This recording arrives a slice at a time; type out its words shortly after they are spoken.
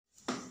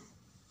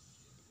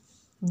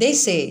They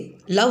say,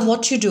 love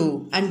what you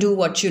do and do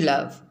what you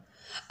love.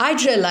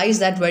 I'd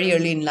realized that very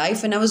early in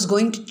life when I was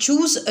going to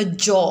choose a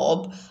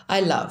job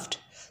I loved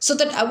so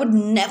that I would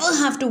never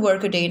have to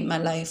work a day in my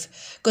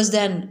life because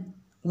then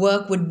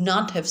work would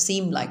not have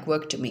seemed like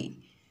work to me.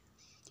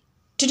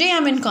 Today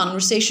I'm in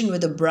conversation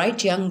with a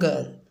bright young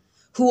girl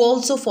who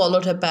also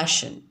followed her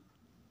passion,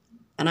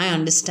 and I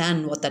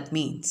understand what that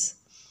means.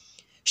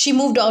 She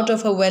moved out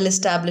of her well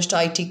established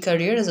IT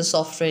career as a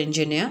software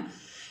engineer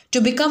to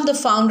become the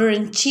founder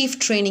and chief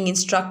training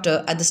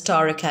instructor at the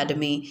Star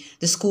Academy,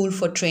 the school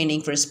for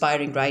training for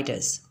aspiring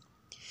writers.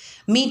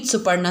 Meet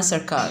Suparna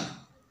Sarkar.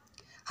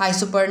 Hi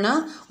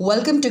Suparna,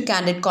 welcome to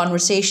Candid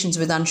Conversations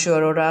with Anshu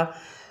Arora,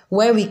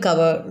 where we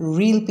cover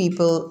real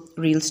people,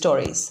 real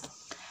stories.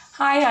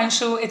 Hi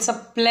Anshu, it's a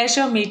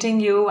pleasure meeting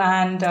you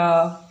and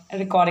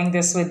recording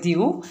this with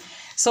you.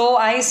 So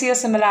I see a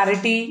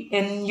similarity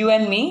in you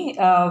and me.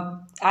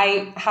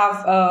 I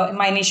have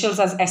my initials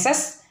as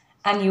SS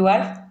and you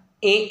are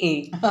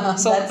AA.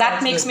 So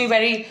that makes me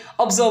very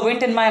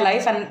observant in my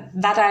life, and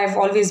that I've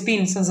always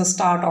been since the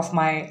start of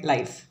my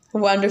life.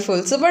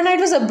 Wonderful. Suparna, it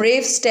was a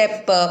brave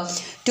step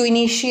to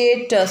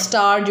initiate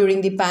Star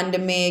during the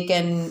pandemic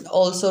and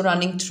also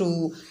running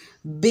through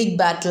big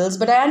battles.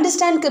 But I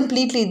understand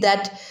completely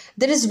that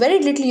there is very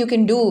little you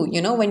can do,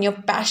 when your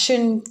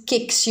passion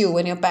kicks you,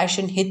 when your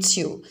passion hits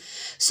you.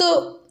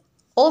 So,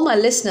 all my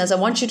listeners, I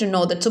want you to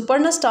know that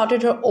Suparna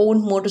started her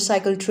own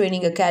motorcycle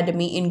training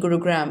academy in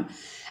Gurugram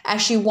as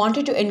she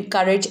wanted to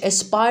encourage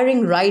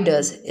aspiring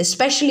riders,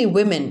 especially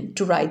women,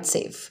 to ride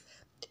safe.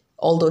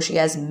 Although she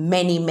has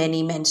many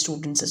men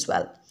students as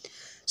well.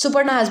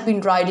 Suparna has been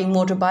riding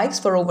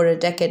motorbikes for over a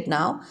decade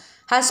now,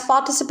 has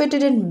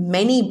participated in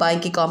many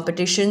biking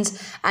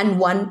competitions and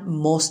won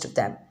most of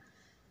them.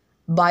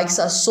 Bikes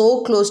are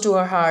so close to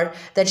her heart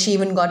that she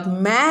even got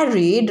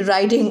married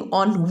riding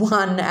on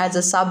one as a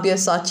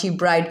Sabyasachi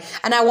bride.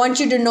 And I want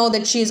you to know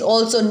that she's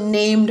also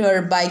named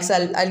her bikes.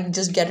 I'll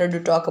just get her to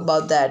talk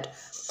about that.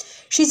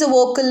 She's a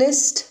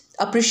vocalist,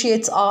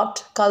 appreciates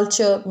art,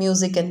 culture,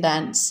 music, and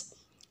dance.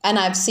 And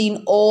I've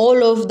seen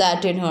all of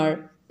that in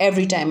her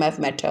every time I've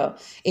met her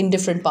in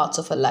different parts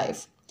of her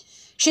life.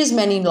 She has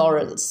many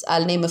laurels.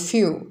 I'll name a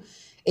few.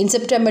 In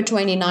September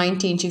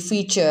 2019, she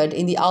featured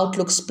in the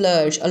Outlook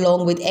Splurge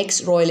along with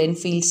ex-Royal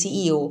Enfield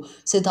CEO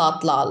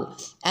Siddharth Lal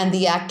and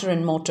the actor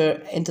and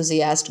motor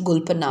enthusiast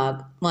Gul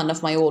Panag, one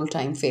of my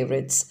all-time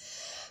favorites.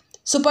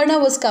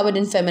 Suparna was covered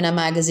in Femina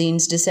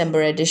magazine's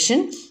December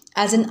edition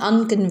as an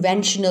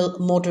unconventional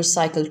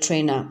motorcycle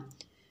trainer.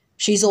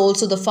 She's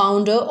also the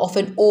founder of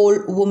an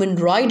all-woman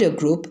rider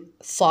group,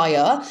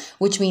 FIRE,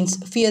 which means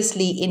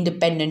Fiercely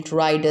Independent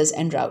Riders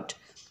en Route.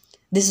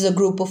 This is a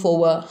group of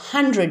over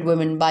 100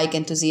 women bike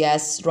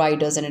enthusiasts,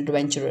 riders, and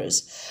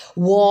adventurers.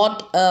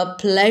 What a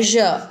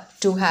pleasure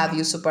to have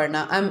you,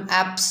 Suparna. I'm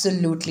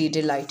absolutely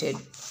delighted.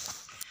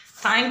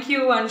 Thank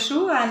you,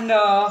 Anshu. And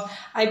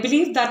I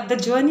believe that the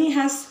journey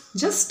has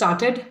just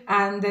started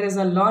and there is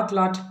a lot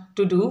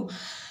to do.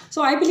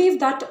 So I believe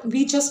that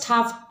we just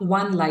have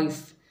one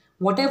life.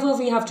 Whatever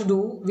we have to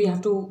do, we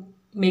have to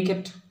make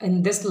it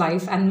in this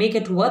life and make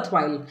it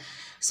worthwhile.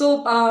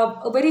 So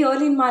very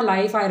early in my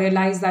life, I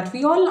realized that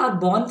we all are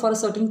born for a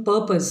certain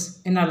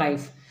purpose in our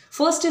life.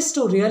 First is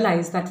to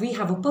realize that we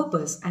have a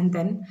purpose and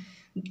then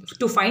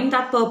to find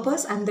that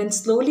purpose and then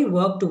slowly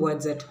work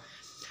towards it.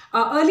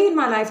 Early in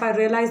my life, I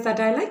realized that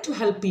I like to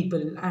help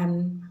people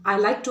and I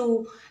like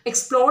to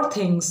explore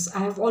things. I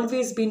have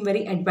always been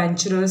very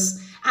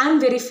adventurous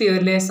and very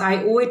fearless.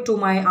 I owe it to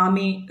my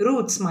army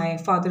roots. My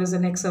father is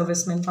an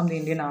ex-serviceman from the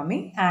Indian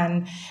Army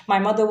and my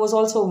mother was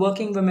also a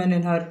working woman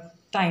in her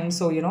time.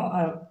 So,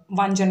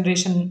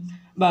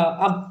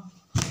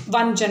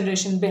 one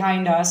generation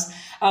behind us,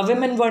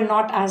 women were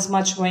not as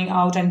much going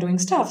out and doing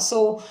stuff.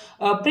 So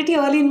pretty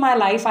early in my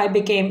life, I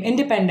became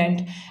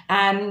independent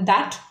and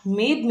that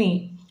made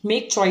me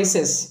make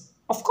choices.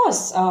 Of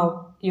course,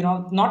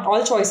 not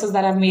all choices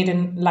that I've made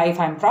in life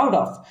I'm proud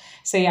of.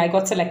 Say I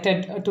got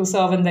selected to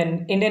serve in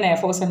the Indian Air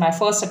Force in my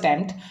first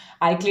attempt.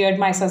 I cleared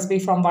my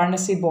SSB from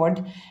Varanasi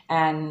board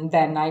and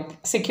then I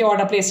secured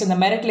a place in the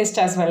merit list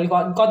as well.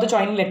 Got the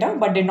joining letter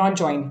but did not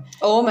join.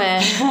 Oh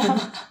man.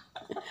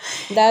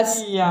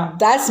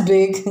 That's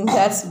big.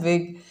 That's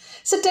big.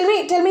 So tell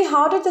me,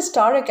 how did the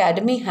Star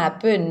Academy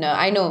happen?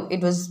 I know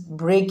it was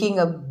breaking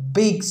a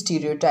big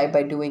stereotype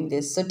by doing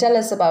this. So tell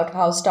us about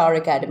how Star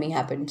Academy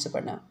happened,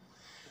 Suparna.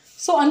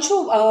 So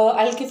Anshu,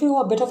 I'll give you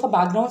a bit of a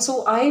background.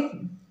 So I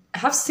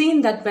have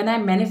seen that when I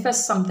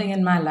manifest something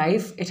in my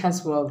life, it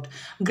has worked.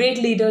 Great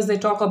leaders, they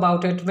talk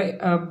about it.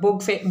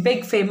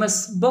 Big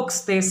famous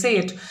books, they say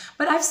it.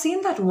 But I've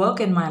seen that work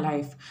in my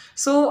life.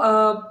 So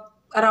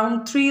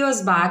around 3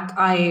 years back,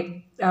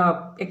 I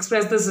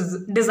expressed this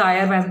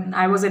desire when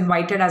I was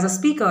invited as a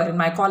speaker in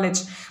my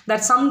college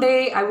that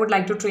someday I would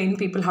like to train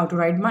people how to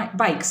ride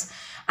bikes.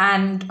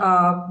 And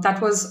that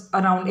was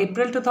around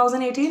April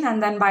 2018.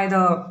 And then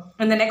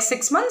in the next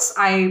 6 months,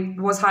 I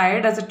was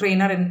hired as a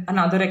trainer in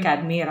another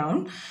academy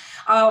around.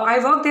 I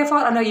worked there for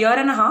a year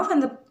and a half.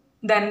 And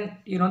then,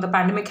 the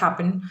pandemic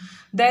happened.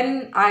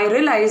 Then I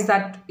realized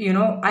that,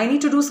 I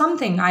need to do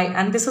something.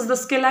 And this is the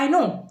skill I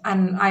know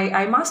and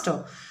I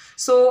master.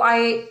 So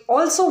I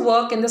also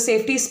work in the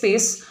safety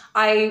space.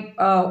 I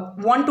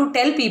want to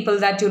tell people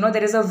that,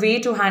 there is a way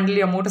to handle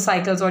your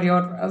motorcycles or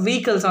your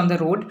vehicles on the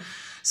road.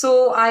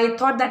 So I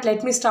thought that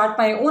let me start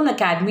my own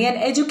academy and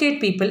educate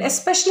people,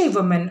 especially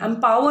women,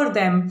 empower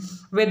them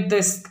with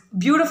this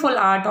beautiful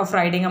art of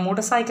riding a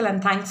motorcycle.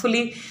 And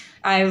thankfully,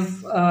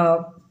 I've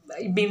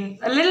been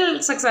a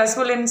little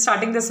successful in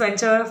starting this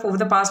venture over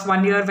the past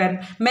 1 year,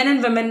 where men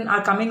and women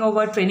are coming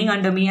over, training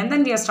under me, and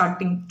then we are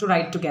starting to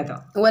ride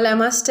together. Well, I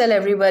must tell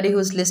everybody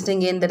who's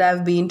listening in that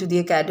I've been to the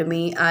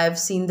academy. I've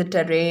seen the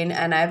terrain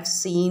and I've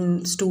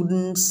seen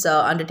students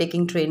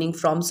undertaking training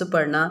from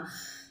Suparna.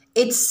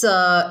 It's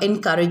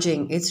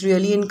encouraging. It's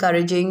really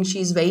encouraging.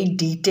 She's very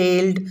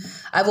detailed.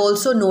 I've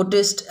also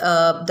noticed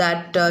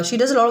that she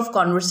does a lot of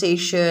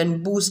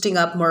conversation, boosting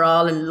up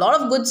morale, and a lot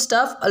of good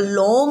stuff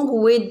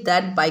along with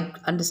that bike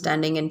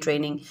understanding and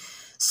training.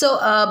 So,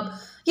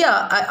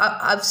 yeah,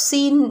 I've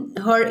seen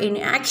her in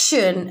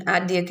action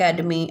at the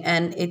academy,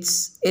 and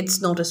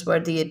it's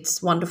noticeworthy.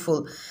 It's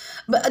wonderful.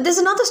 But there's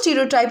another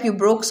stereotype you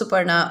broke,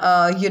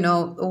 Suparna,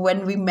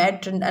 when we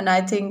met, and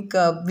I think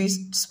we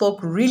spoke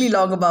really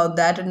long about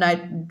that, and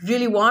I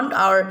really want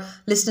our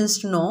listeners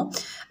to know.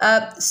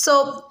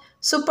 So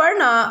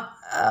Suparna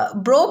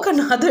broke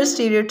another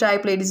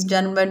stereotype, ladies and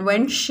gentlemen,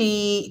 when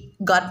she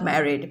got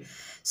married.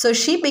 So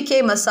she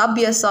became a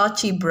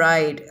Sabyasachi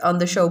bride on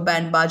the show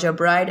Band Baja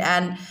Bride,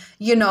 and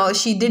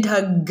she did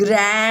her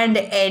grand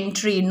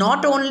entry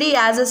not only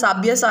as a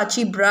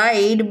Sabyasachi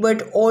bride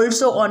but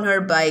also on her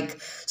bike.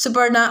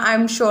 Suparna,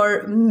 I'm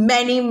sure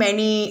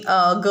many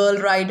girl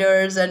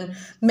riders and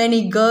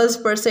many girls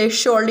per se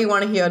surely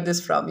want to hear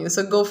this from you.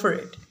 So go for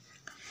it.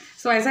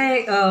 So as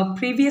I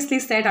previously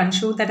said,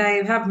 Anshu, that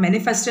I have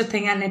manifested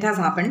thing and it has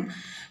happened.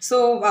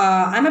 So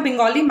I'm a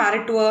Bengali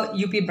married to a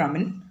UP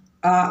Brahmin.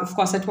 Of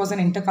course, it was an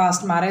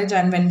intercaste marriage,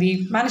 and when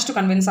we managed to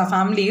convince our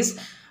families,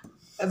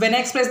 when I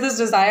expressed this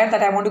desire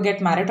that I want to get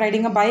married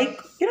riding a bike,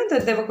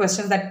 there were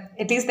questions that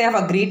at least they have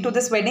agreed to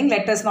this wedding.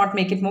 Let us not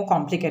make it more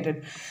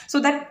complicated. So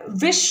that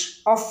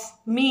wish of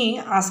me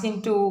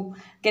asking to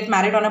get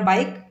married on a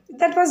bike,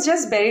 that was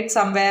just buried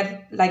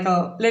somewhere like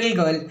a little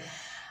girl.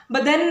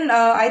 But then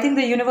I think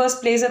the universe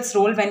plays its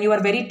role when you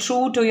are very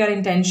true to your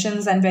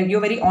intentions and when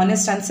you're very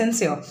honest and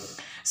sincere.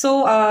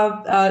 So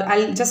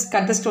I'll just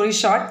cut the story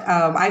short.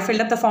 I filled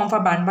up the form for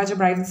Band Baja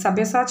Bride with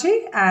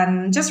Sabyasachi,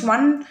 and just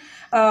one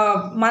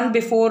month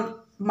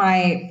before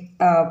my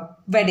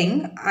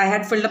wedding, I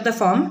had filled up the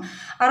form.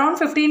 Around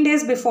 15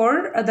 days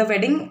before the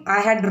wedding,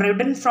 I had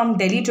ridden from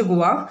Delhi to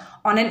Goa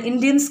on an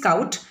Indian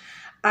Scout.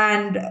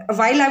 And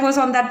while I was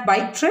on that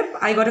bike trip,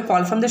 I got a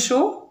call from the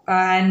show,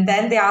 and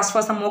then they asked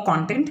for some more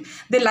content.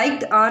 They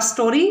liked our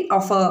story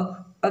of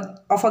a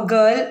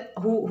girl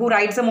who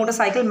rides a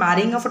motorcycle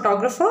marrying a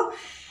photographer.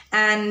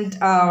 And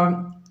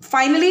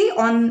finally,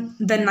 on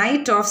the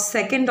night of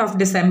 2nd of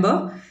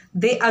December,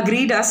 they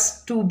agreed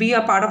us to be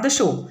a part of the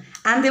show.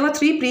 And there were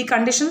 3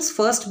 preconditions.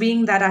 First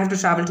being that I have to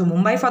travel to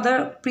Mumbai for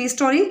the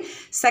pre-story.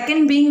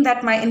 Second being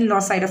that my in-law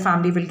side of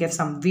family will give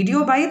some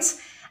video bites.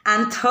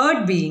 And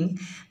third being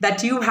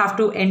that you have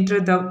to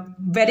enter the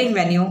wedding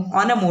venue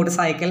on a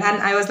motorcycle.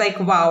 And I was like,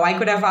 wow, I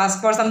could have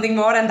asked for something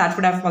more and that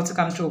would have also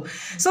come true.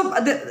 So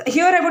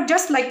here I would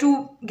just like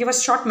to give a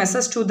short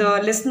message to the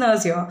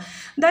listeners here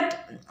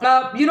that,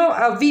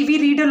 we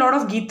read a lot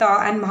of Gita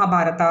and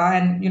Mahabharata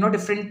and,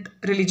 different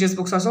religious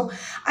books also.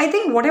 I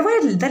think whatever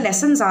the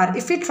lessons are,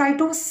 if we try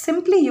to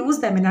simply use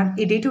them in our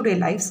day-to-day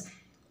lives,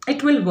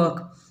 it will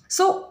work.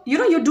 So,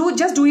 you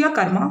do your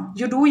karma,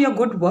 you do your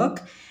good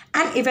work,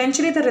 and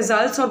eventually the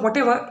results or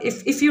whatever,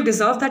 if you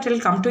deserve that,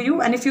 it'll come to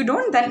you. And if you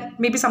don't, then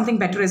maybe something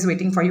better is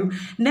waiting for you.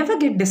 Never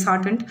get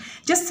disheartened.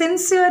 Just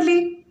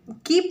sincerely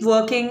keep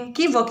working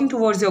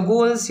towards your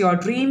goals, your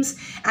dreams,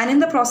 and in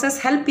the process,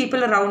 help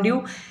people around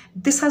you.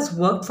 This has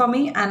worked for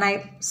me, and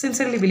I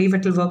sincerely believe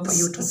it will work for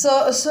you too.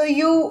 So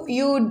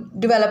you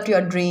developed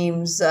your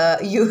dreams.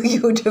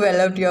 You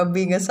developed your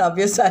being a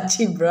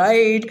Sabyasachi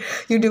bride.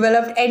 You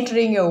developed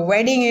entering your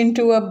wedding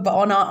onto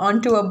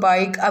a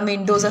bike. I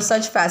mean, those are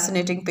such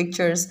fascinating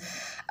pictures.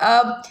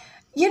 But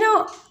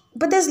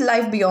there's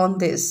life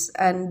beyond this,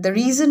 and the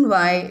reason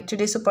why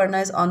today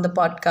Suparna is on the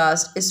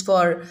podcast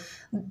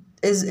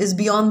is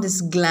beyond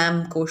this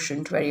glam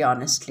quotient, very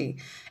honestly.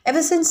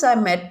 Ever since I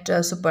met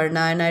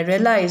Suparna, and I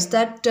realized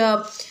that,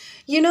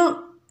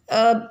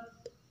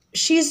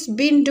 she's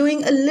been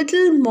doing a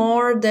little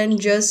more than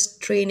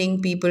just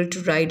training people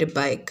to ride a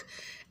bike.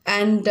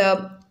 And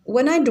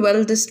when I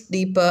dwell this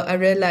deeper, I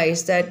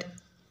realized that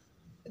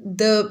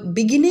the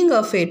beginning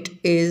of it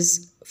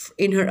is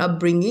in her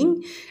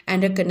upbringing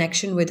and her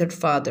connection with her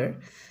father.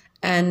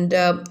 And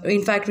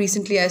in fact,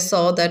 recently I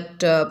saw that,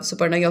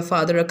 Suparna, your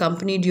father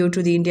accompanied you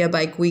to the India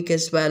Bike Week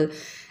as well.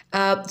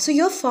 So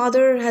your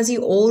father, has he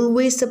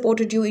always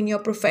supported you in your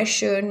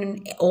profession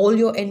and all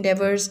your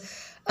endeavors?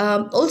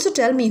 Also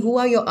tell me, who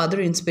are your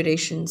other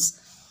inspirations?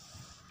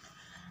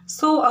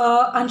 So,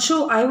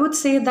 Anshu, I would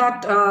say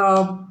that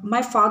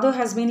my father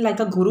has been like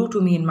a guru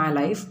to me in my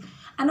life.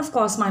 And of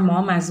course, my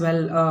mom as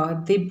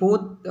well. They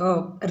both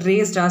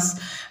raised us.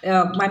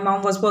 My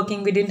mom was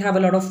working. We didn't have a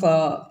lot of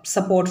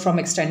support from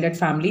extended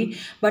family.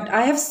 But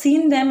I have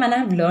seen them and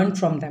I've learned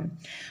from them.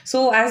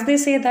 So, as they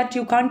say that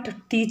you can't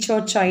teach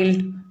your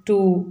child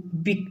to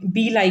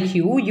be like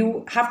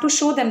you have to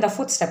show them the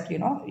footstep,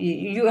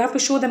 you have to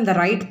show them the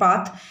right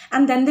path,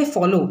 and then they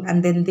follow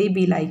and then they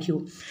be like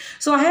you.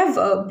 So I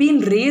have been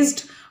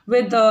raised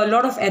with a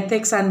lot of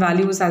ethics and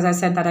values. As I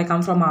said, that I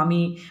come from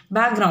army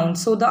background,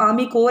 so the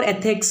army core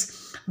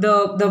ethics,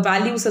 the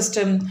value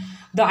system,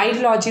 the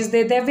ideologies,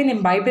 they've been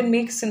imbibed in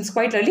me since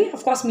quite early.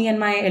 Of course, me and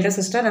my elder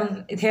sister,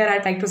 and here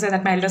I'd like to say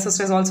that my elder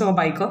sister is also a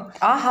biker.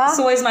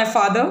 So is my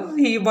father.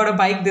 He bought a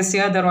bike this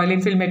year, the Royal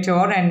Enfield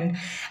Meteor, and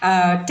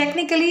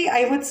technically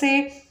I would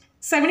say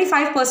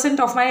 75%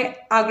 of my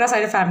Agra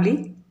side of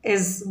family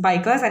is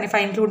bikers, and if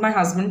I include my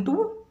husband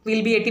too,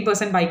 we'll be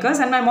 80% bikers.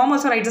 And my mom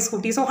also rides a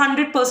scooty, so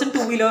 100%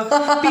 two-wheeler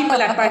people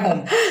at my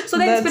home. So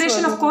the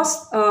inspiration, of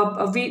course,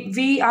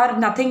 we are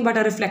nothing but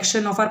a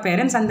reflection of our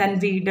parents, and then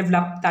we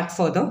develop that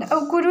further.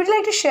 Could you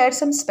like to share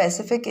some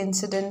specific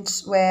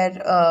incidents where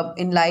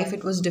in life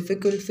it was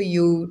difficult for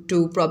you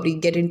to probably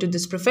get into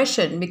this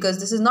profession? Because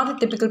this is not a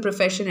typical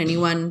profession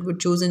anyone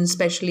would choose, and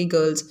especially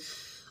girls.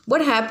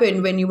 What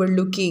happened when you were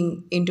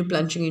looking into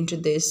plunging into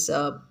this?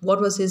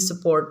 What was his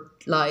support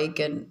like,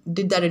 and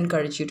did that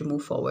encourage you to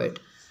move forward?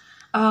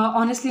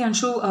 Honestly,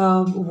 Anshu,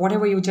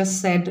 whatever you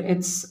just said,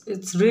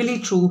 it's really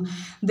true.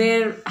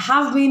 There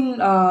have been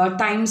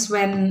times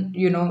when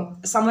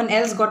someone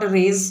else got a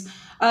raise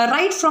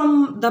right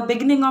from the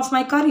beginning of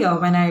my career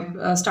when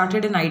I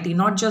started in IT,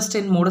 not just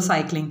in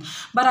motorcycling,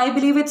 but I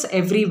believe it's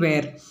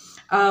everywhere.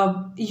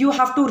 You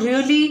have to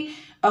really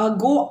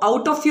go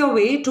out of your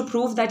way to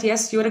prove that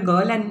yes, you're a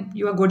girl and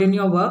you are good in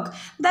your work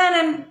than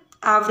an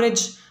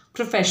average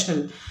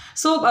professional.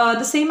 So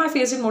the same I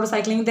faced in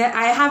motorcycling. There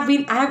I have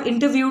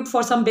interviewed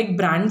for some big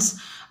brands.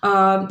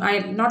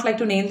 I not like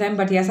to name them,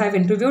 but yes, I've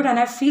interviewed, and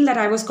I feel that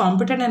I was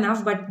competent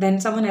enough. But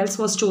then someone else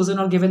was chosen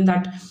or given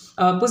that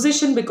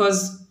position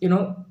because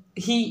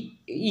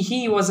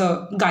he was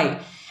a guy,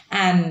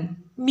 and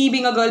me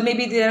being a girl,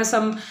 maybe there are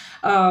some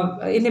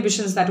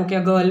inhibitions that okay,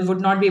 a girl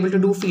would not be able to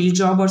do field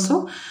job or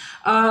so.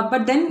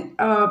 But then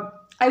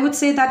I would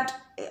say that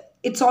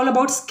it's all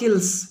about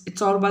skills.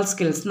 It's all about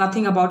skills.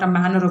 Nothing about a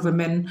man or a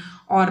woman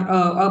or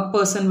a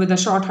person with a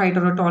short height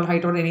or a tall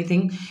height or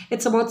anything.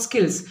 It's about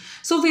skills.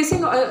 So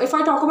facing, if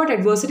I talk about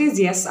adversities,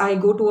 yes, I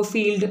go to a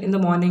field in the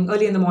morning,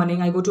 early in the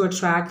morning. I go to a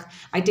track.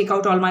 I take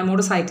out all my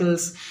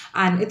motorcycles,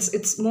 and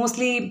it's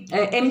mostly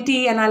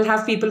empty. And I'll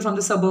have people from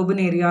the suburban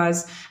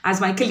areas as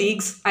my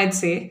colleagues, I'd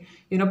say.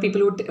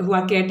 People who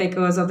are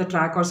caretakers of the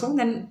track or so.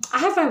 Then I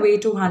have my way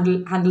to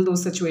handle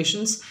those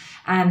situations.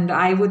 And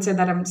I would say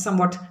that I'm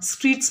somewhat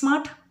street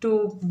smart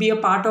to be a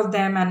part of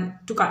them and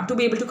to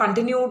be able to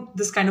continue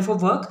this kind of a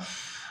work.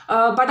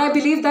 But I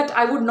believe that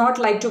I would not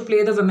like to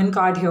play the women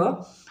card here.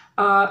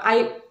 Nowhere.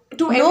 I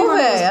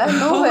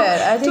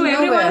think to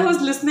everyone who's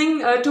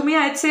listening to me,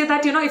 I'd say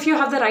that if you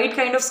have the right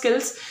kind of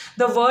skills,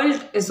 the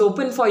world is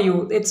open for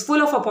you. It's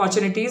full of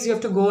opportunities. You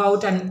have to go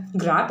out and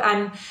grab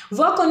and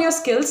work on your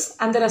skills,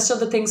 and the rest of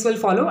the things will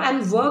follow.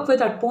 And work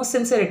with utmost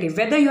sincerity,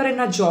 whether you're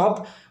in a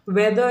job,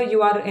 whether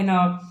you are in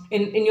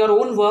your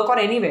own work or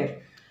anywhere.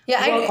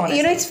 Yeah,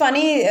 it's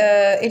funny.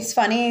 It's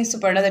funny,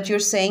 Suparna, that you're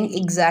saying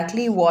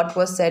exactly what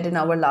was said in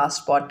our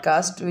last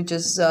podcast, which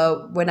is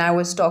when I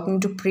was talking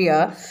to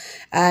Priya,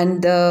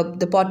 and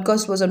the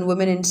podcast was on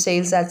women in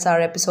sales. That's our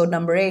episode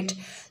number 8.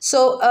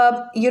 So,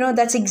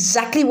 that's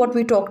exactly what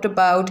we talked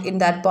about in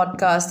that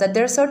podcast, that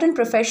there are certain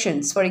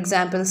professions, for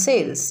example,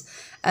 sales.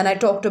 And I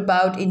talked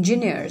about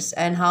engineers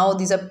and how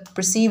these are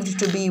perceived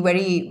to be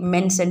very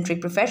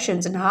men-centric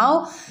professions, and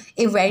how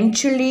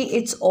eventually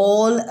it's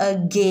all a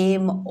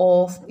game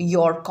of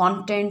your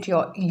content,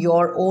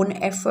 your own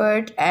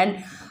effort,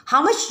 and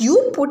how much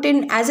you put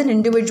in as an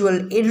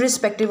individual,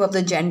 irrespective of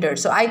the gender.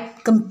 So I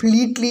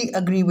completely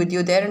agree with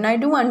you there. And I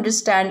do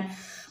understand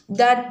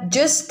that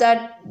just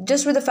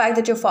with the fact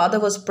that your father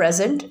was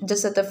present,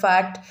 just at the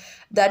fact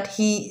that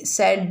he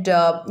said,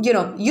 you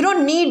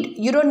don't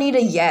need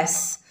a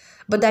yes.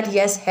 But that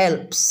yes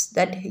helps,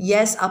 that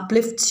yes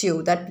uplifts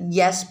you, that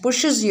yes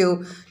pushes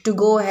you to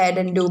go ahead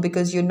and do,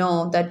 because you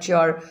know that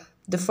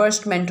the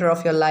first mentor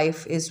of your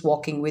life is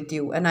walking with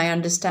you. And I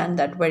understand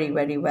that very,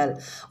 very well.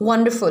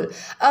 Wonderful.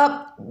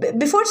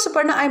 Before,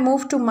 Suparna, I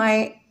move to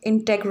my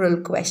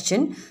integral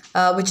question,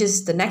 which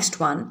is the next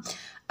one.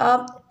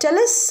 Tell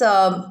us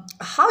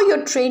how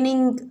you're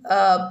training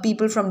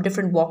people from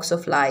different walks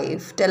of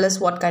life. Tell us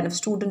what kind of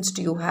students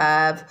do you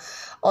have,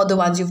 or the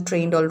ones you've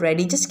trained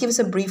already. Just give us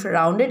a brief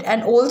around it.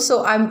 And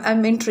also,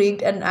 I'm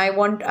intrigued, and I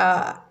want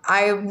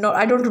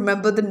I don't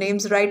remember the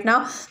names right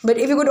now, but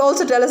if you could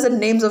also tell us the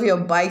names of your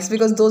bikes,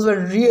 because those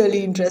were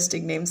really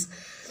interesting names.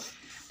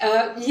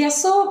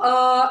 Yes, so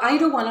I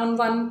do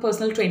one-on-one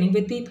personal training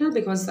with people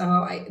because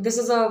this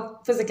is a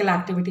physical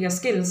activity, a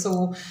skill.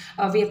 So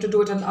we have to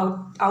do it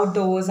on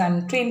outdoors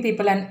and train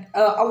people and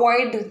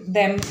avoid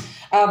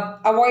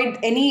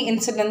any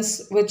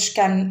incidents which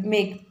can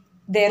make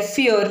their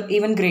fear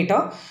even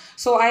greater.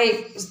 So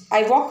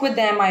I walk with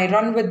them, I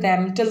run with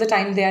them till the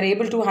time they are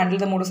able to handle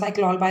the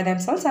motorcycle all by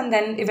themselves, and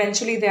then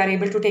eventually they are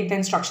able to take the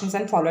instructions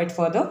and follow it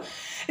further.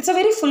 It's a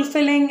very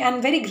fulfilling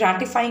and very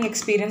gratifying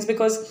experience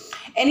because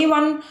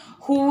anyone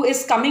who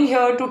is coming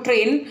here to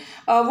train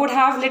would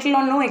have little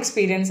or no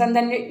experience, and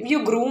then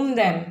you groom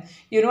them,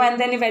 and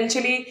then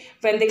eventually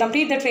when they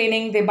complete the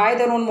training, they buy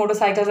their own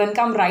motorcycles and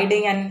come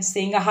riding and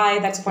saying a hi,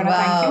 that's what a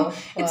thank you.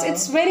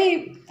 It's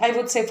very, I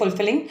would say,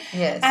 fulfilling.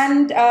 Yes.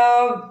 And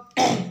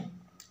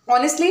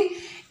honestly,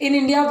 in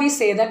India, we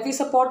say that we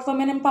support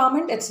women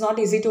empowerment. It's not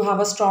easy to have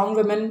a strong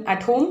women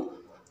at home,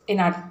 in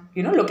our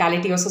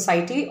locality or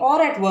society,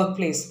 or at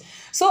workplace.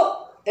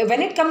 So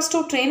when it comes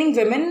to training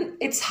women,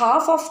 it's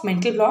half of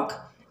mental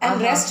block,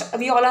 and rest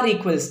we all are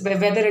equals,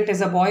 whether it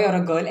is a boy or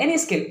a girl, any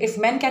skill. If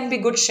men can be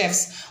good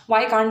chefs,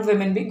 why can't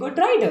women be good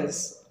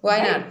riders? Why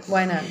Right? not?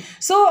 Why not?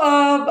 So,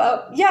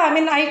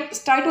 I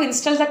try to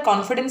instill that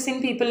confidence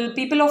in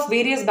people of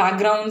various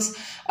backgrounds.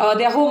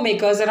 They're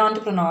homemakers, they're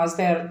entrepreneurs,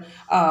 they're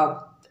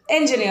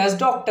engineers,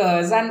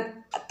 doctors, and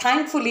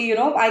thankfully,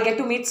 I get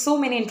to meet so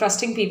many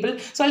interesting people.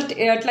 So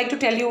I'd like to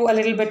tell you a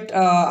little bit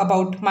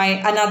about my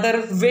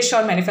another wish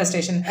or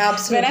manifestation.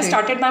 Absolutely. When I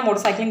started my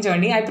motorcycling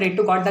journey, I prayed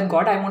to God that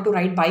God, I want to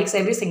ride bikes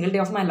every single day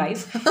of my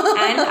life,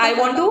 and I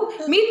want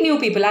to meet new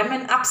people. I'm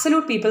an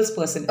absolute people's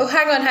person. Oh,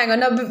 hang on.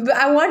 Now,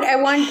 I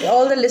want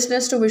all the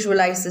listeners to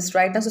visualize this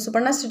right now. So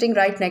Suparna is sitting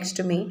right next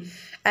to me,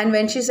 and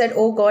when she said,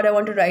 "Oh God, I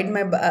want to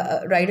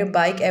ride a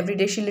bike every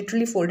day," she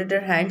literally folded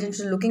her hands and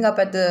she's looking up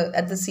at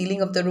the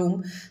ceiling of the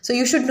room. So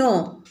you should know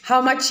how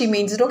much she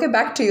means it. Okay,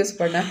 back to you,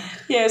 Suparna.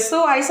 Yeah,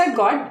 so I said,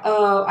 God,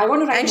 I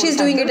want to ride And she's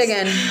doing it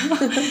again.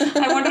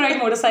 I want to ride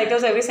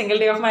motorcycles every single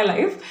day of my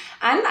life,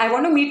 and I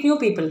want to meet new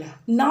people.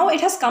 Now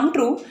it has come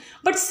true,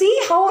 but see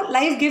how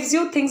life gives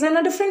you things in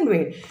a different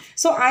way.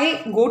 So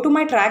I go to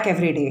my track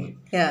every day.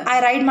 Yeah.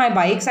 I ride my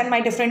bikes and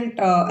my different,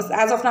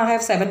 as of now, I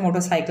have 7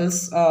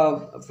 motorcycles,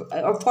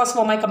 of course,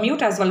 for my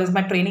commute as well as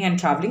my training and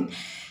traveling.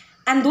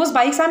 And those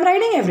bikes I'm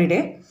riding every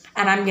day.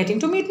 And I'm getting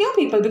to meet new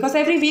people because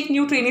every week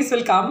new trainees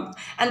will come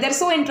and they're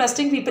so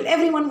interesting people.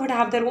 Everyone would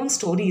have their own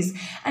stories.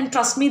 And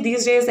trust me,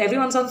 these days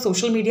everyone's on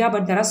social media,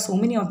 but there are so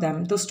many of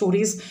them. Those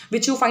stories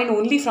which you find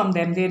only from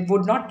them. They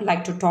would not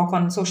like to talk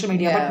on social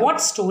media. Yeah. But what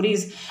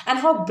stories and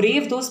how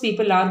brave those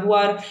people are who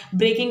are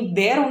breaking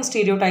their own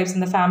stereotypes in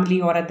the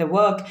family or at the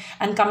work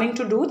and coming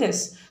to do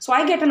this. So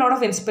I get a lot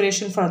of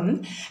inspiration from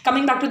them.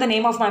 Coming back to the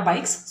name of my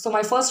bikes. So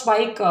my first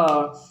bike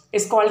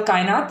is called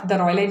Kainat, the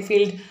Royal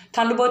Enfield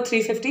Thunderbird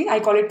 350. I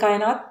call it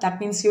Kainat. That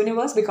means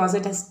universe because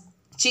it has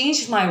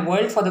changed my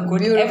world for the good.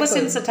 Beautiful. Ever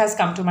since it has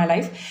come to my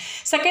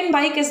life. Second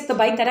bike is the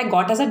bike that I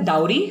got as a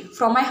dowry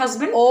from my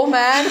husband. Oh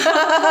man.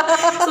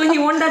 So he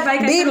owned that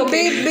bike. Beep, I said,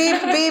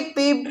 okay.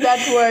 beep,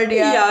 that word,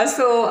 yeah. Yeah,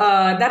 so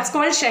that's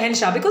called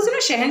Shahenshah because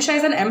Shahenshah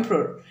is an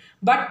emperor.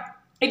 But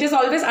it is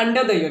always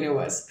under the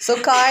universe. So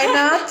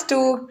Kainat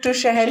to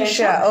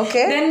Shahenshah,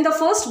 okay. Then the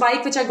first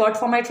bike which I got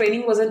for my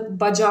training was a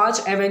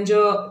Bajaj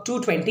Avenger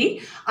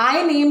 220.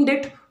 I named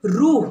it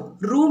Ruh.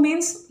 Ruh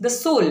means the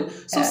soul.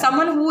 So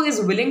someone who is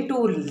willing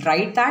to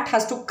ride that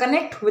has to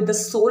connect with the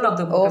soul of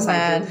the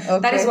motorcycle. Man. Okay.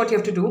 That is what you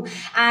have to do.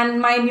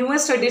 And my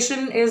newest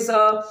addition is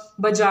a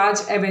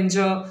Bajaj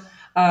Avenger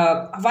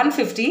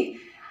 150.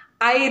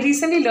 I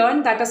recently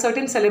learned that a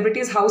certain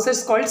celebrity's house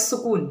is called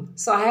Sukoon.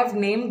 So I have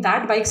named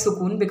that bike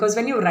Sukoon because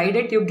when you ride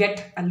it, you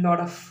get a lot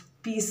of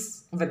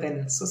peace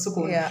within. So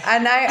Sukoon. Yeah,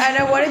 and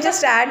I want to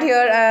just add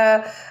here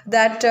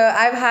that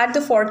I've had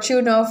the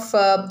fortune of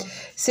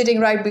sitting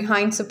right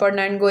behind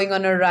Suparna and going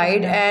on a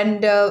ride. Yeah.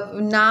 And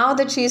now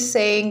that she's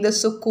saying the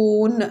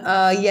Sukoon,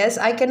 yes,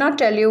 I cannot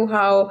tell you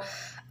how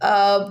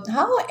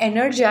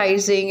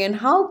energizing and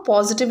how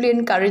positively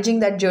encouraging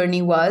that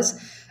journey was.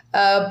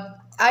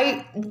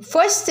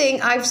 First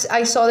thing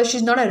I saw that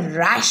she's not a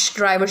rash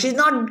driver. She's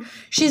not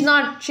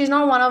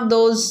one of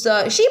those.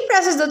 She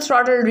presses the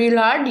throttle real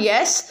hard,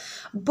 yes,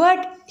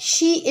 but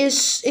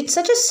it's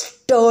such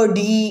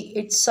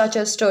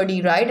a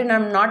sturdy ride. And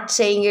I'm not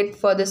saying it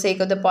for the sake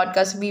of the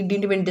podcast. We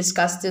didn't even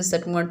discuss this,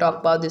 that we're going to talk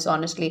about this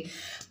honestly.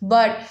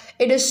 But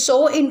it is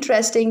so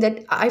interesting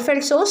that I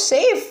felt so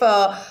safe.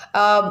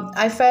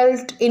 I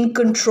felt in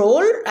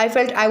control. I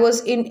felt I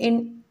was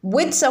in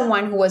with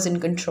someone who was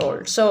in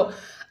control. So.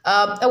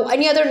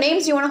 Any other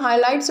names you want to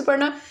highlight,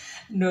 Suparna?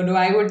 No,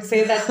 I would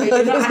say that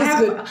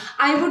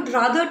I would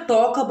rather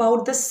talk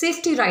about the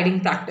safety riding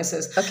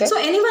practices. Okay. So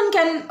anyone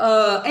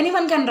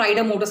can ride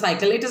a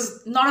motorcycle. It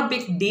is not a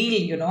big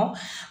deal,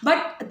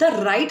 but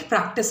the right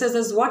practices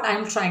is what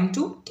I'm trying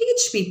to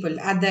teach people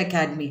at the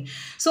academy.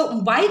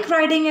 So bike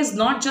riding is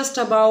not just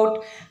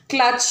about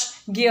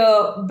clutch,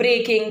 gear,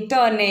 braking,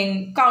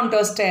 turning,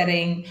 counter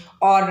steering,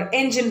 or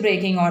engine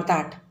braking or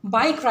that.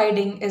 Bike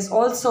riding is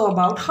also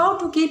about how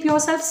to keep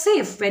yourself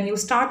safe when you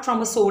start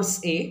from a source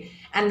A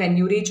And when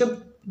you reach a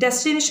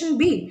destination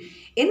B,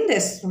 in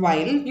this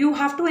while you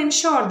have to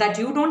ensure that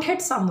you don't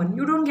hit someone,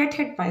 you don't get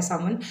hit by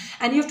someone,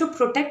 and you have to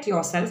protect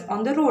yourself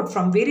on the road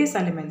from various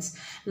elements,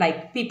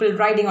 like people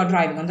riding or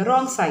driving on the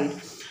wrong side,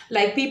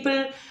 like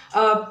people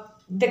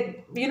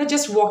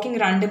just walking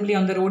randomly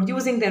on the road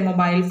using their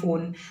mobile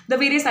phone, the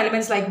various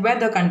elements like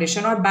weather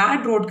condition or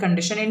bad road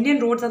condition. Indian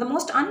roads are the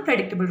most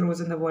unpredictable roads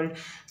in the world,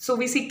 so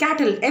we see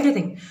cattle,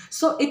 everything.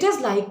 So it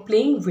is like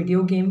playing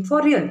video game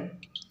for real.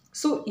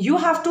 So you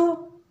have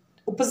to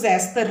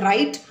possess the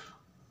right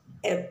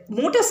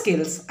motor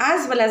skills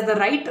as well as the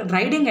right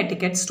riding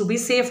etiquettes to be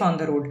safe on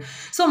the road.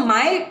 So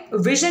my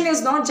vision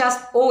is not just,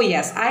 oh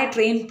yes, I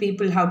train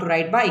people how to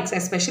ride bikes,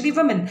 especially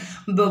women.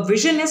 The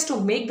vision is to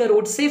make the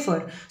road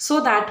safer so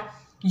that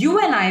you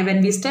and I,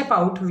 when we step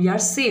out, we are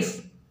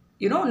safe.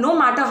 No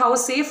matter how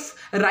safe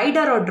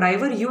rider or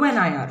driver you and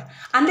I are,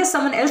 unless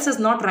someone else is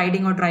not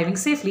riding or driving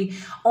safely,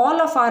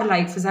 all of our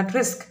life is at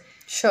risk.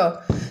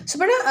 Sure. So,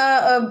 but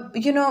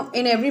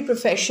in every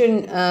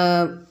profession,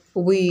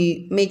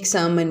 we make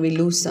some and we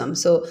lose some.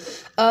 So,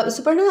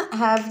 Suparna,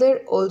 have there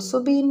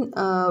also been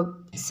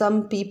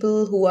some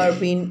people who are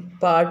being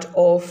part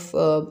of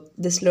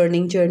this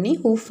learning journey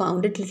who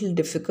found it a little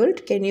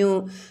difficult? Can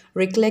you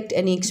recollect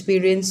any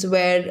experience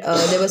where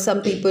there were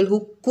some people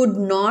who could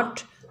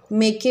not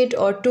make it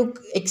or took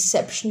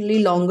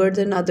exceptionally longer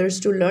than others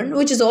to learn,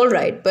 which is all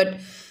right, but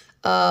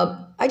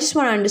I just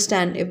want to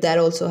understand if that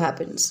also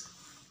happens.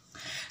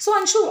 So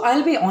Anshu,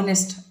 I'll be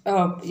honest,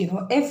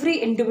 every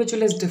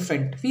individual is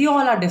different. We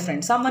all are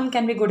different. Someone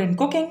can be good in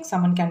cooking,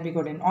 someone can be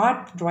good in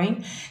art,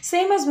 drawing,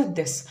 same as with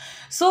this.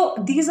 So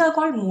these are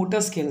called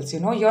motor skills,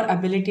 your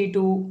ability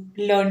to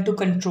learn to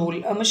control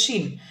a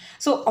machine.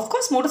 So of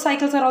course,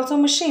 motorcycles are also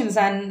machines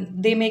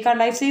and they make our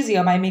lives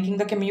easier by making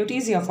the commute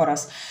easier for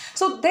us.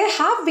 So there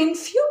have been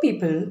few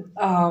people,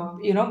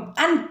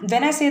 and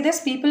when I say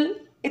this, people,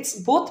 it's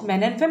both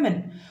men and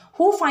women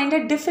who find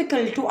it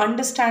difficult to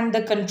understand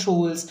the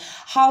controls,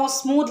 how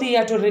smoothly you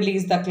have to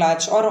release the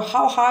clutch or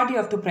how hard you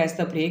have to press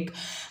the brake.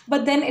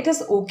 But then it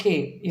is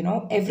okay.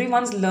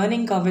 Everyone's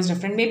learning curve is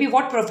different. Maybe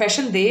what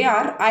profession they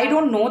are, I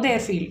don't know their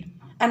field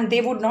and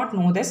they would not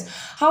know this.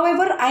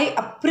 However, I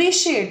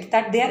appreciate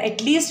that they are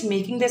at least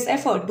making this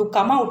effort to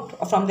come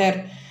out from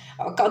their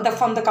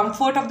from the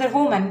comfort of their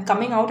home and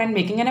coming out and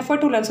making an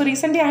effort to learn. So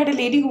recently I had a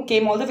lady who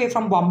came all the way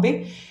from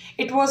Bombay.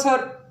 It was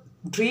her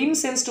dream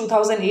since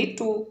 2008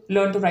 to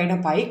learn to ride a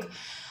bike.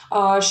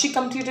 She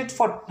completed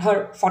for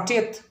her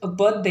 40th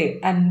birthday,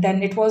 and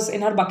then it was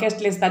in her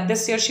bucket list that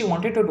this year she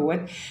wanted to do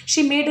it.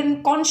 She made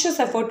a conscious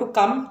effort to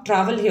come,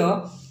 travel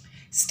here,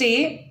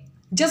 stay,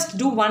 just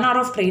do 1 hour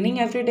of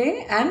training every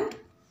day and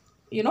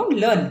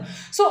learn.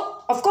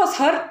 So of course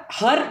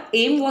her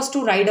aim was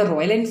to ride a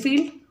Royal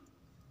Enfield,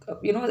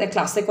 a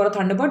classic or a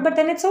Thunderbird, but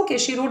then it's okay.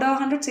 She rode a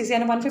 100cc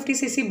and a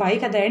 150cc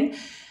bike at the end,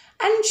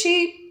 and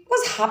she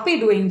was happy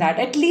doing that.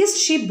 At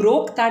least she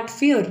broke that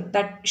fear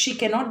that she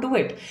cannot do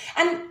it.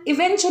 And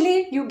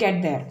eventually you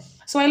get there.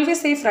 So I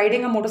always say if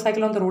riding a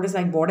motorcycle on the road is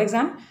like board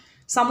exam,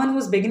 someone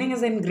who's beginning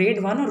is in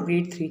grade 1 or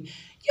grade 3.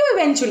 You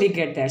eventually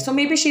get there. So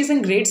maybe she's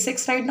in grade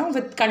 6 right now.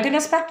 With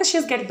continuous practice,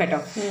 she'll get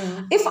better.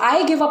 If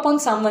I give up on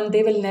someone,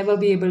 they will never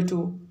be able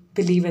to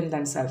believe in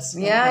themselves.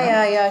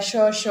 Yeah,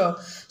 sure.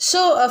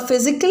 So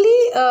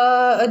physically,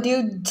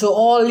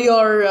 all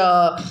your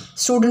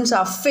students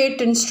are fit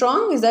and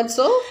strong? Is that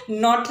so?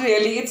 Not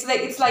really. It's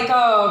like a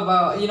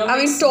I mean,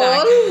 tall.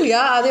 Bag.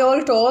 Yeah, are they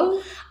all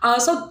tall?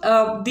 So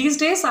these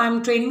days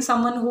I'm training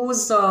someone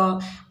who's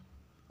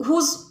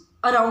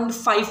around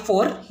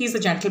 5'4". He's a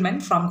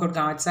gentleman from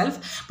Gurugram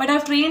itself. But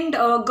I've trained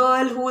a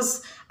girl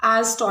who's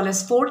as tall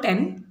as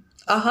 4'10".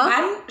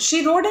 And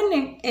she rode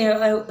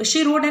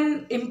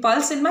an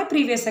Impulse in my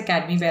previous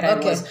academy where I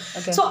was.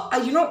 Okay. So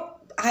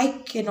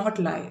I cannot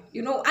lie.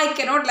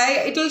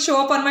 It'll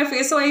show up on my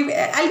face. So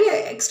I'll be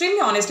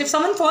extremely honest. If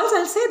someone falls,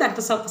 I'll say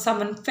that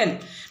someone fell,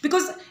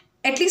 because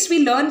at least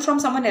we learn from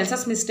someone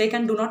else's mistake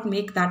and do not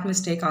make that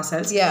mistake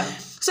ourselves. Yeah.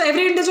 So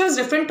every individual is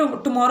different.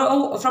 From tomorrow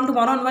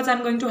onwards,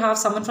 I'm going to have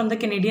someone from the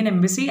Canadian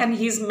Embassy, and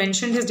he's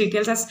mentioned his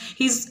details as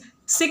he's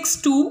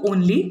 6'2"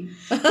 only.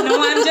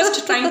 I'm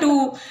just trying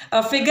to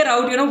figure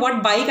out,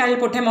 what bike I'll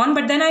put him on.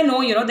 But then I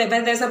know, that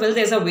when there's a will,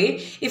 there's a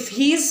way. If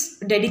he's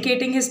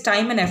dedicating his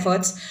time and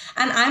efforts,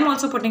 and I'm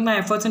also putting my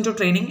efforts into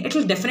training,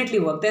 it'll definitely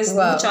work. There's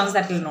no chance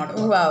that it'll not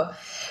work. Wow.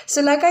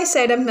 So like I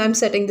said, I'm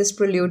setting this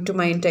prelude to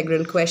my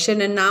integral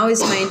question, and now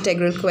is my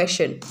integral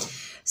question.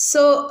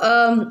 So,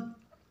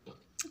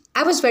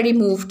 I was very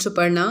moved,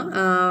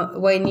 Suparna,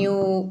 when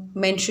you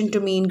mentioned to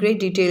me in great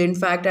detail. In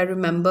fact, I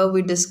remember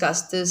we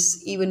discussed this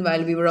even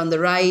while we were on the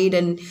ride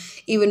and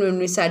even when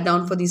we sat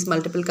down for these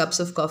multiple cups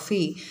of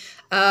coffee.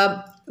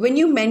 When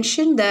you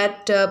mentioned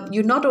that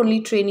you're not only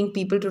training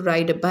people to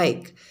ride a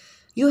bike,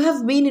 you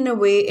have been in a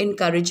way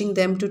encouraging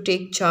them to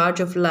take charge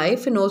of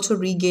life and also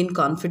regain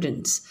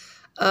confidence.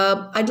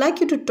 I'd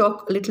like you to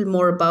talk a little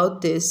more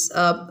about this.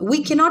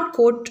 We cannot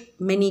quote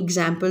many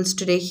examples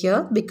today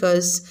here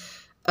because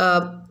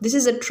this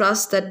is a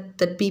trust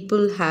that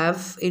people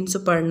have in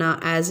Suparna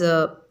as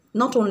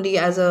not only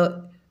as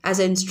a as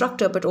an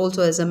instructor, but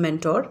also as a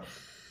mentor.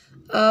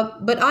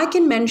 But I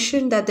can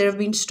mention that there have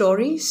been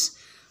stories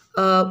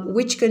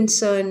which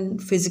concern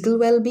physical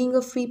well-being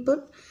of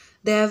people.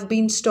 There have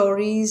been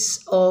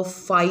stories of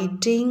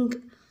fighting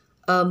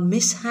a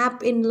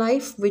mishap in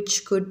life,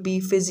 which could be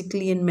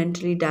physically and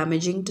mentally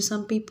damaging to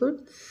some people.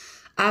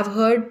 I've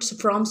heard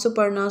from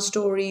Suparna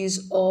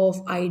stories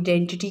of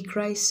identity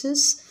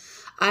crisis.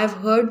 I've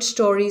heard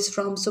stories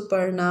from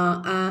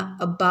Suparna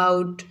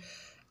about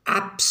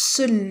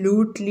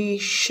absolutely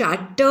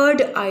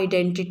shattered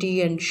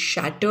identity and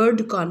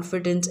shattered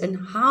confidence,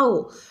 and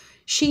how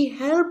she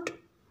helped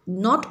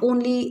not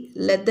only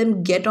let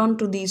them get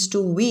onto these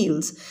two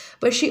wheels,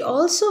 but she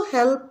also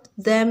helped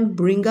them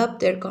bring up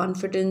their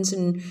confidence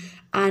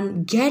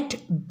and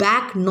get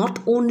back not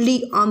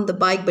only on the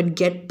bike but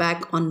get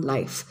back on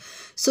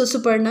life. So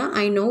Suparna,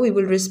 I know we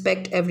will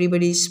respect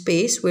everybody's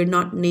space. We're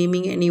not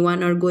naming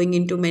anyone or going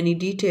into many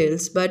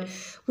details, but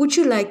would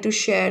you like to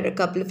share a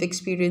couple of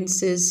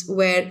experiences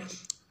where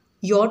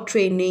your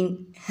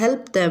training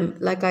helped them,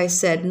 like I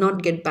said,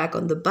 not get back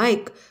on the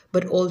bike,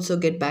 but also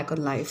get back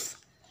on life?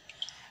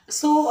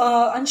 So,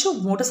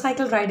 Anshu,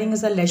 motorcycle riding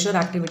is a leisure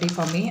activity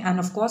for me, and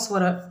of course,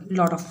 for a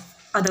lot of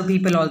other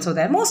people also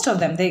there. Most of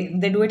them, they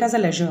do it as a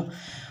leisure.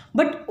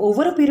 But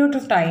over a period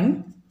of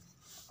time,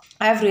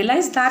 I have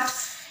realized that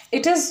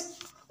it is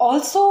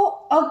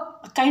also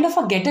a kind of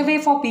a getaway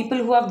for people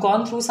who have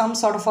gone through some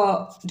sort of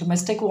a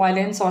domestic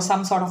violence or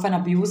some sort of an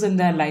abuse in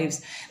their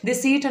lives. They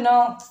see it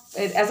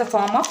as a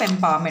form of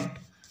empowerment.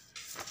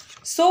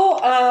 So,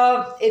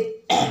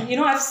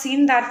 I've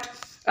seen that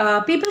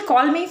people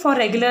call me for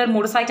regular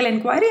motorcycle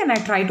inquiry and I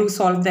try to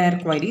solve their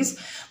queries.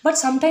 But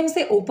sometimes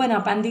they open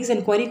up, and these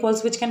inquiry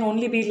calls, which can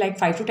only be like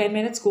 5 to 10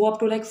 minutes, go up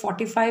to like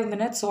 45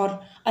 minutes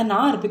or an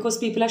hour, because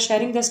people are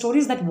sharing their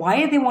stories that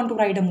why they want to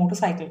ride a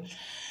motorcycle.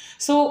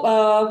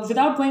 So,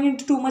 without going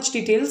into too much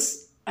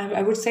details,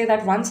 I would say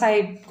that once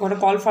I got a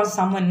call from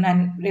someone,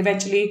 and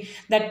eventually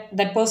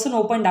that person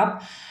opened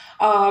up.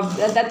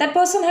 That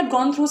person had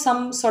gone through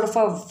some sort of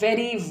a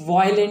very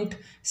violent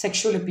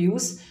sexual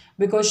abuse,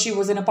 because she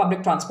was in a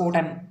public transport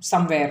and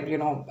somewhere,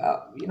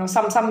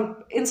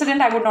 some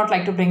incident. I would not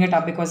like to bring it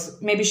up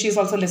because maybe she's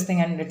also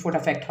listening and it would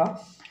affect her.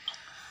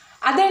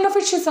 At the end of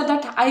it, she said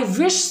that I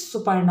wish,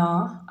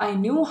 Suparna, I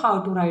knew how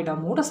to ride a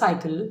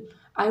motorcycle.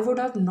 I would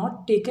have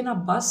not taken a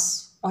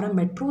bus or a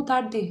metro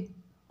that day.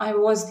 I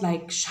was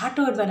like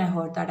shattered when I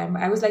heard that.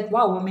 I was like,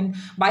 wow, I mean,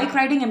 bike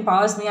riding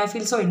empowers me. I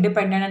feel so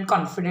independent and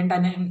confident,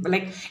 and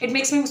like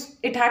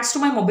it adds to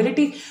my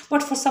mobility.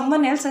 But for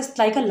someone else, it's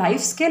like a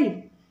life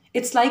skill.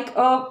 It's like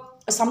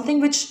something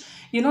which,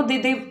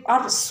 they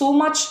are so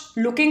much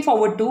looking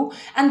forward to,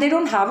 and they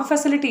don't have a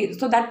facility.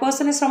 So that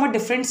person is from a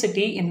different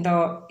city in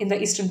the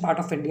eastern part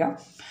of India.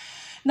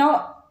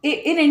 Now,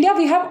 in India,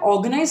 we have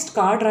organized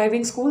car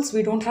driving schools.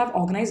 We don't have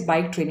organized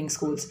bike training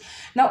schools.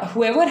 Now,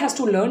 whoever has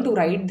to learn to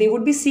ride, they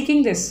would be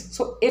seeking this.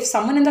 So if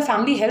someone in the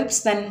family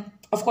helps, then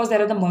of course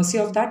they're at the mercy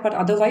of that. But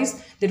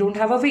otherwise, they don't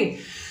have a way.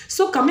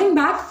 So coming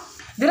back,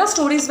 there are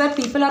stories where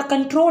people are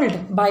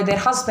controlled by their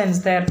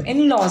husbands, their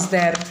in-laws,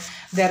 their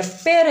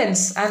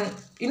parents, and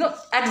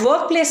at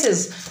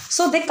workplaces.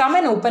 So they come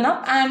and open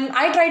up, and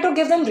I try to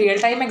give them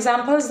real-time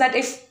examples that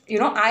if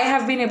I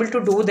have been able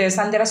to do this,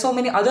 and there are so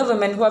many other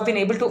women who have been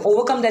able to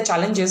overcome their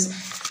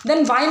challenges,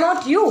 then why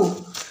not you?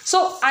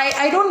 So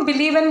I don't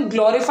believe in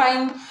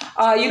glorifying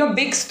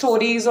big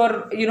stories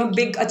or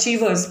big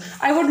achievers.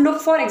 I would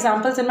look for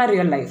examples in my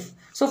real life.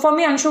 So for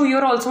me, Anshu,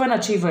 you're also an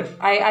achiever.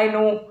 I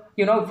know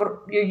you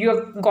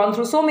have gone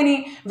through so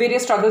many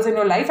various struggles in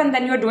your life, and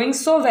then you're doing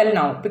so well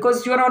now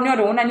because you're on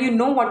your own and you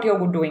know what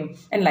you're doing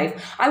in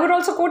life. I would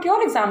also quote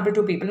your example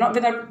to people, not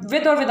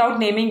without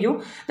naming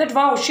you, that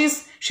wow,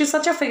 she's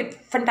such a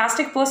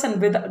fantastic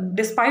person.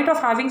 Despite of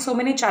having so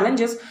many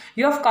challenges,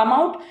 you have come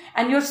out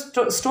and you've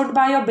stood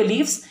by your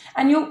beliefs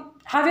and you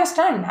have your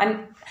stand.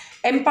 And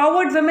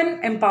empowered women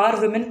empower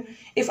women.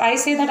 If I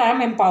say that I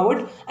am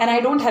empowered and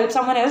I don't help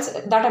someone else,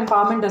 that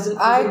empowerment doesn't.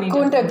 I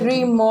couldn't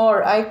agree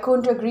more.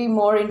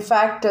 In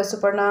fact,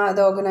 Suparna,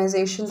 the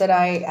organization that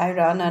I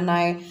run, and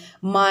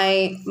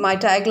my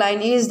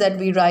tagline is that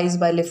we rise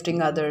by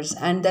lifting others,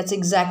 and that's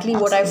exactly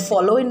what I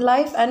follow in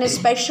life, and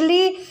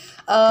especially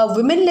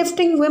women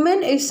lifting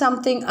women is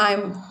something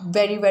I'm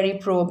very, very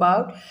pro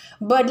about.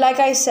 But like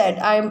I said,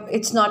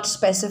 it's not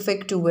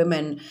specific to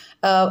women.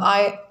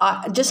 I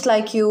just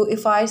like you,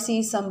 if I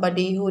see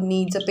somebody who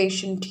needs a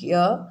patient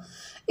here,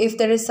 if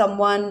there is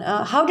someone,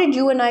 how did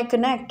you and I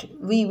connect?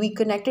 We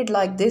connected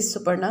like this,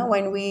 Suparna,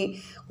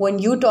 when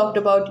you talked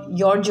about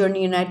your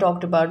journey and I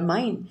talked about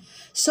mine.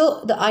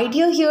 So the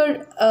idea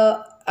here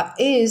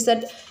is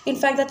that, in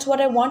fact, that's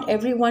what I want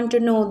everyone to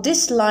know.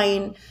 This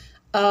line,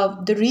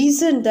 the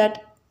reason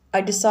that I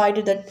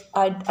decided that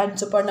I and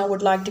Suparna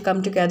would like to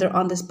come together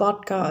on this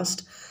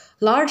podcast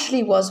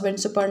largely was when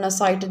Suparna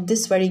cited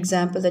this very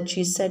example that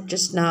she said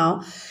just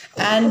now.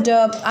 And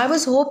I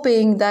was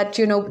hoping that,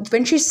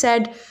 when she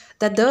said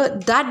that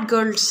that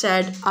girl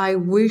said, I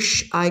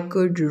wish I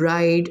could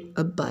ride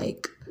a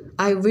bike.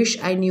 I wish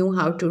I knew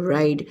how to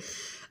ride.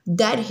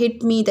 that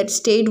hit me, that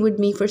stayed with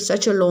me for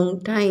such a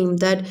long time,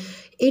 that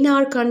in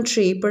our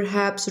country,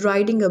 perhaps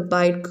riding a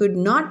bike could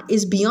not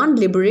is beyond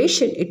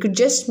liberation. It could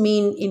just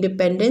mean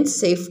independence,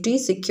 safety,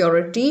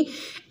 security,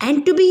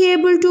 and to be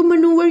able to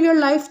maneuver your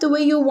life the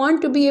way you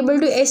want, to be able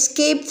to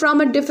escape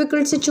from a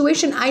difficult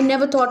situation. I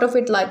never thought of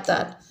it like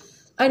that.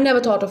 I never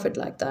thought of it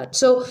like that.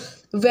 So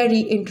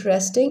very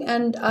interesting.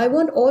 And I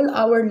want all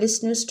our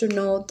listeners to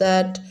know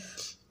that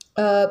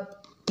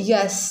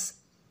yes,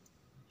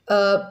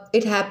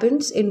 it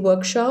happens in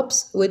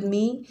workshops with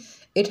me.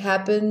 It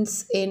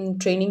happens in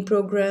training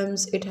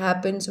programs. It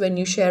happens when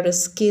you share a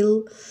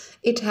skill.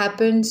 It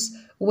happens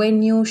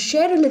when you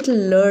share a little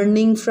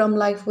learning from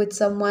life with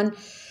someone.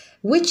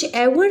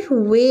 Whichever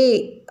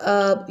way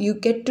you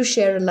get to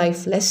share a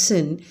life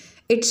lesson,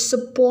 it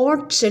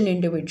supports an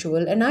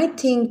individual. And I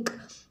think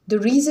the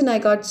reason I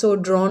got so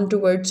drawn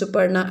towards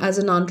Suparna as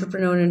an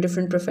entrepreneur in a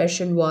different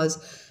profession was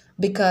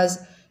because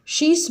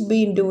she's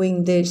been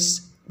doing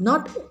this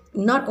not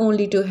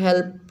only to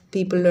help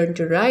people learn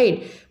to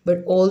ride,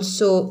 but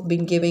also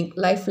been giving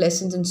life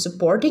lessons and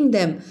supporting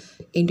them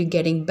into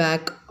getting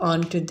back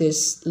onto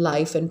this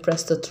life and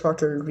press the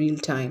throttle real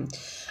time.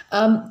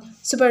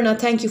 Suparna,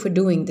 thank you for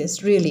doing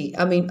this. Really,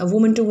 I mean, a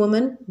woman to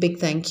woman, big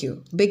thank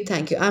you, big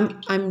thank you.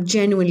 I'm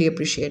genuinely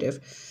appreciative.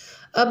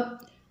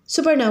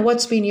 Suparna,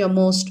 what's been your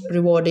most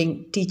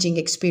rewarding teaching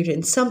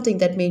experience? Something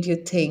that made you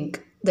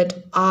think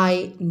that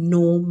I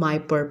know my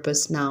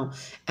purpose now,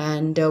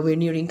 and we're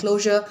nearing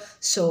closure.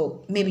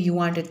 So maybe you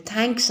want to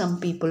thank some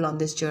people on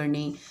this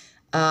journey.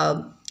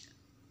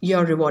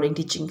 Your rewarding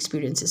teaching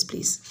experiences,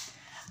 please.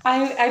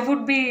 I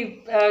would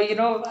be,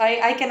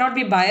 I cannot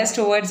be biased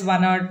towards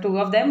one or two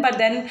of them, but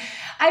then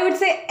I would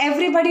say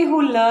everybody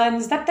who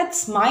learns that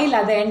smile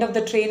at the end of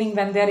the training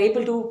when they're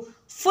able to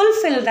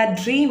fulfill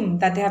that dream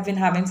that they have been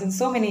having since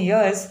so many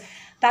years,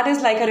 that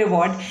is like a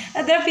reward.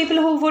 There are people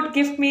who would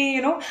give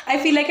me, I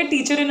feel like a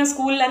teacher in a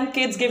school and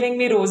kids giving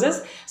me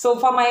roses. So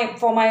for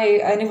my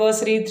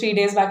anniversary 3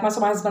 days back, so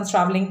my husband's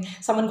traveling,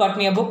 someone got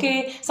me a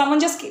bouquet. Someone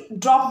just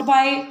dropped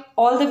by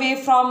all the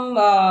way from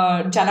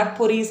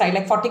Janakpuri side,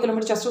 like 40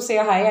 kilometers, just to say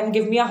a hi and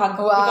give me a hug.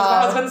 Wow. Because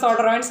my husband sort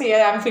around and say,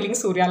 yeah, I'm feeling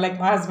Surya, like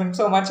my husband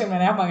so much, and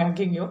I'm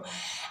hugging you.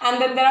 And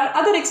then there are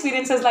other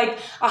experiences like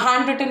a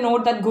handwritten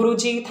note that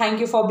Guruji, thank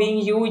you for being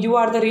you. You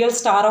are the real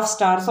star of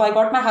stars. So I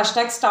got my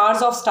hashtag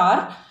stars of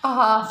star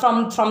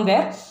from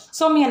there.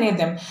 So many of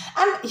them.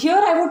 And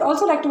here I would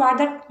also like to add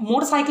that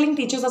motorcycling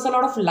teaches us a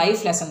lot of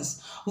life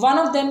lessons. One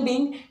of them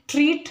being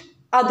treat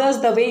others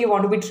the way you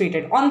want to be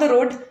treated. On the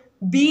road,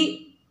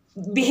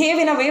 behave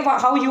in a way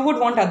how you would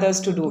want others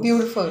to do.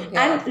 Beautiful.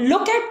 Yeah. And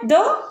look at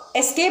the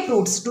escape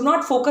routes. Do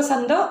not focus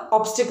on the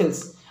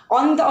obstacles.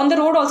 On the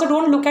road also,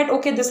 don't look at,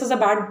 okay, this is a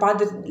bad path.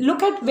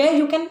 Look at where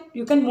you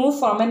can move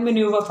from and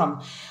maneuver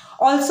from.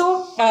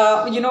 Also,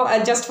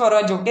 just for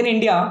a joke, in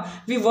India,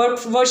 we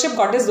worship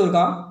goddess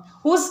Durga,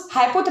 who's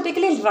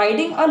hypothetically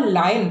riding a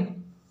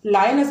lion.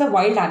 Lion is a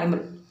wild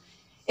animal.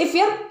 If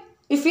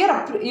we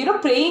are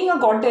praying a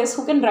goddess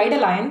who can ride a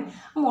lion,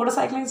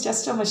 motorcycling is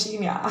just a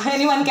machine. Yeah,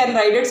 anyone can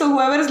ride it. So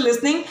whoever is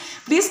listening,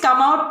 please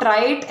come out,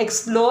 try it,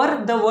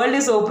 explore. The world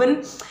is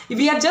open.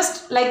 We are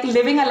just like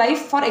living a life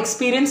for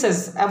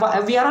experiences.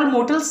 We are all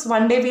mortals.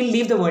 One day we'll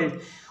leave the world.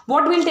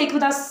 What we'll take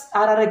with us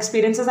are our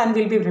experiences, and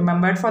we'll be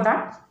remembered for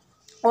that.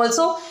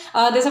 Also,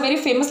 there's a very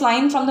famous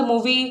line from the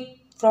movie.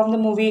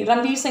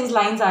 Ranveer Singh's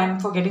lines. I'm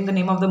forgetting the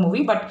name of the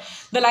movie, but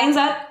the lines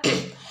are: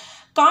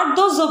 "काट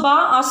दो जुबां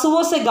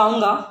आंसुओं से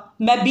गाऊंगा,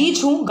 मैं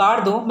बीज हूँ,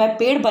 गाड़ दो, मैं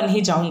पेड़ बन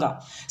ही जाऊंगा."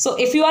 So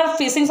if you are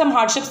facing some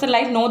hardships in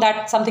life, know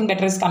that something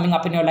better is coming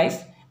up in your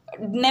life.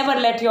 Never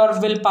let your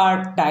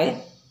willpower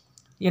die.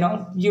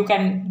 You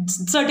can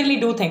certainly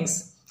do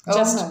things.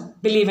 Just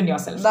believe in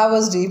yourself. That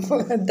was deep.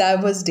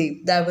 That was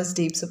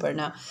deep,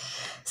 Suparna.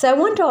 So I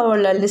want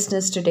all our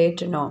listeners today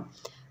to know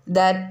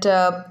that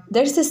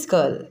there's this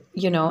girl,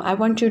 I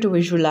want you to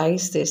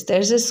visualize this.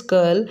 There's this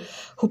girl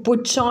who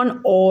puts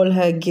on all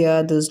her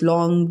gear, those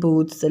long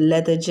boots, the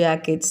leather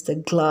jackets, the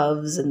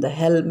gloves and the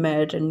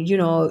helmet. And,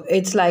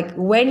 it's like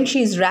when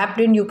she's wrapped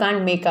in, you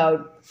can't make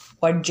out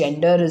what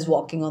gender is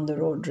walking on the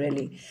road,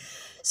 really.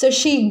 So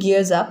she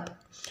gears up.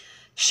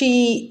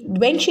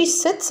 When she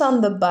sits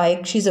on the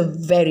bike, she's a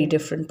very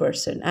different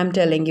person. I'm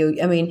telling you.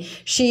 I mean,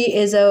 she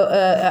is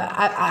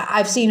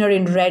I've seen her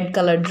in red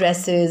colored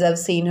dresses. I've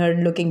seen her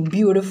looking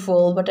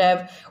beautiful.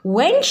 But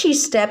when she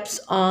steps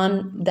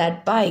on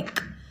that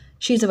bike,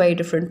 she's a very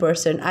different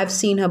person. I've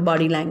seen her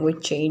body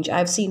language change.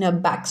 I've seen her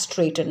back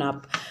straighten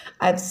up.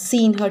 I've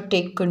seen her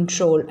take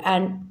control,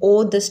 and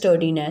the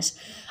sturdiness.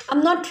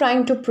 I'm not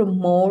trying to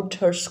promote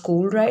her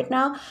school right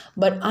now,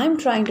 but I'm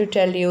trying to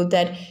tell you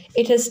that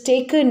it has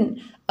taken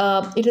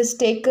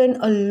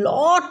a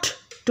lot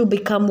to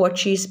become what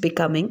she's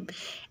becoming.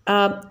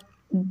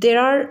 There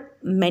are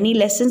many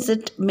lessons,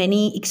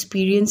 many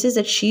experiences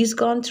that she's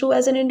gone through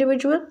as an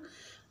individual,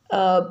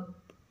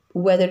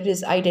 whether it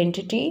is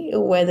identity,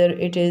 whether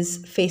it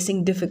is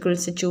facing difficult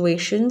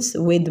situations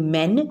with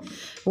men,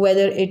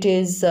 whether it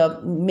is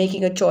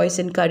making a choice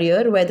in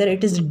career, whether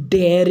it is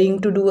daring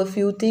to do a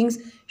few things.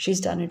 She's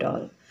done it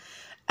all.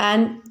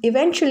 And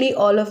eventually,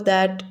 all of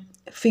that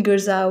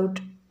figures out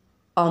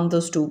on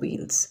those two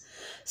wheels.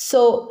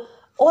 So,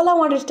 all I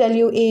want to tell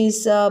you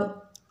is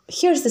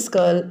here's this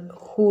girl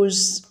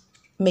who's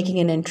making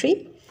an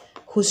entry,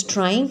 who's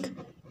trying,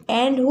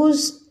 and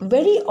who's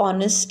very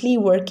honestly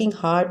working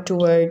hard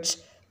towards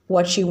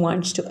what she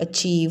wants to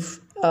achieve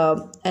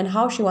and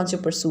how she wants to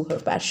pursue her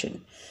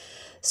passion.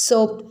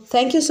 So,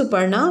 thank you,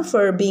 Suparna,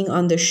 for being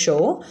on the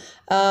show.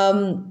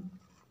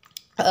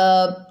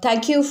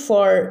 Thank you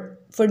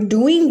for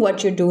doing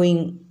what you're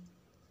doing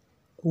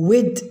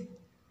with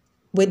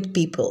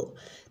people.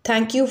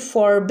 Thank you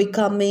for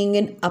becoming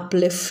an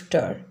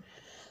uplifter.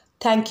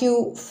 Thank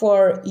you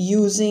for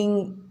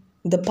using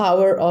the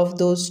power of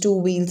those two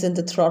wheels and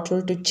the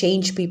throttle to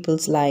change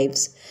people's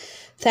lives.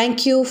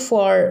 Thank you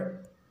for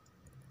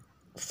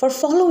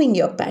following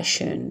your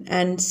passion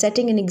and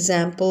setting an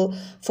example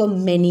for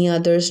many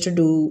others to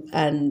do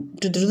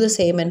the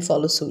same and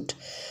follow suit.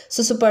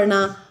 So,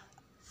 Suparna,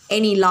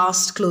 any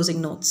last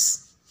closing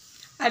notes?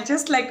 I'd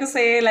just like to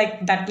say,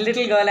 like that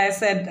little girl I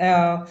said,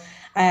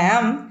 I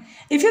am.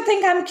 If you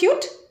think I'm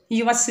cute,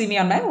 you must see me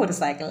on my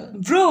motorcycle.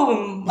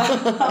 Vroom!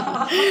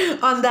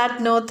 On that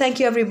note, thank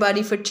you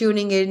everybody for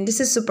tuning in. This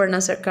is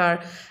Suparna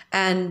Sarkar,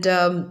 and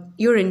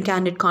you're in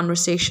Candid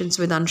Conversations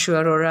with Anshu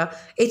Arora.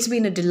 It's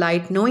been a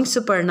delight knowing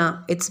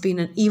Suparna. It's been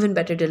an even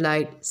better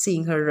delight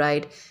seeing her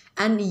ride,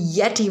 and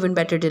yet even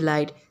better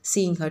delight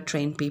seeing her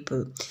train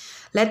people.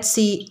 Let's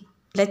see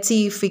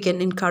if we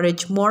can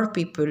encourage more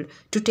people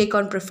to take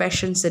on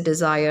professions they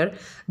desire.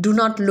 Do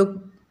not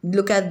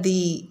look at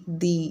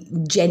the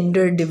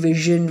gender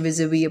division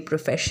vis-a-vis a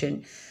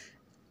profession.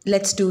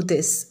 Let's do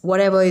this.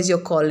 Whatever is your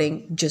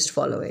calling, just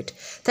follow it.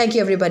 Thank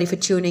you everybody for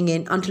tuning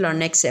in. Until our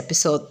next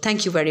episode,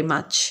 thank you very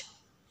much.